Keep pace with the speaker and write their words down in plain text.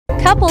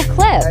couple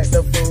clips. Act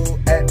the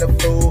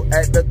fool,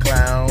 act the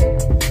clown.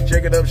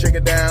 Shake it up, shake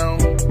it down.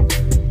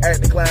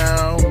 Act the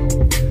clown.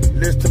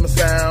 Listen to my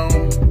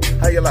sound.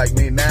 How you like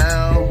me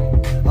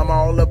now? I'm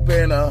all up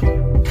in her,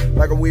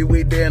 like a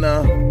wee dinner.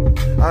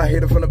 I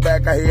hit it from the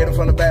back, I hit it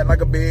from the back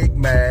like a Big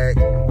Mac.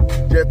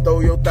 Just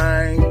throw your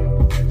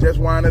thing, just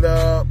wind it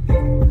up.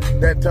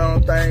 That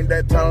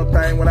tongue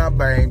thing when I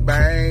bang,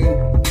 bang.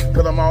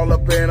 Cause I'm all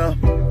up in her,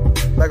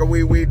 like a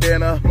wee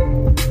dinner.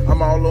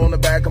 I'm all on the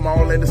back, I'm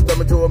all in the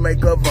stomach till I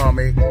make her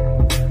vomit.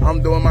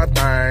 I'm doing my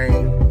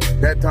thing,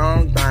 that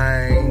tongue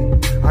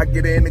thing. I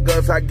get in the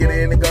guts,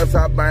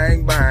 I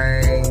bang,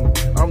 bang.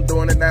 I'm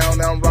doing it now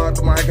I'm rock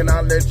the mic and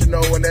I'll let you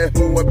know when that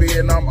who I be.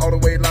 And I'm all the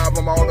way live,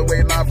 I'm all the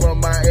way live from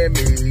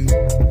Miami.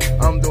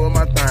 I'm doing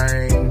my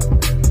thing,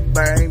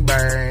 bang,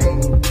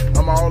 bang.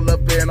 I'm all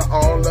up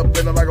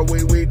in her like a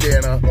wee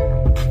dinner.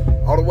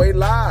 All the way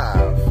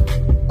live.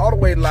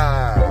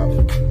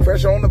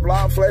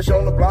 Fresh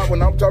on the block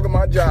when I'm talking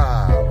my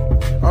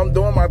job. I'm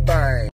doing my thing.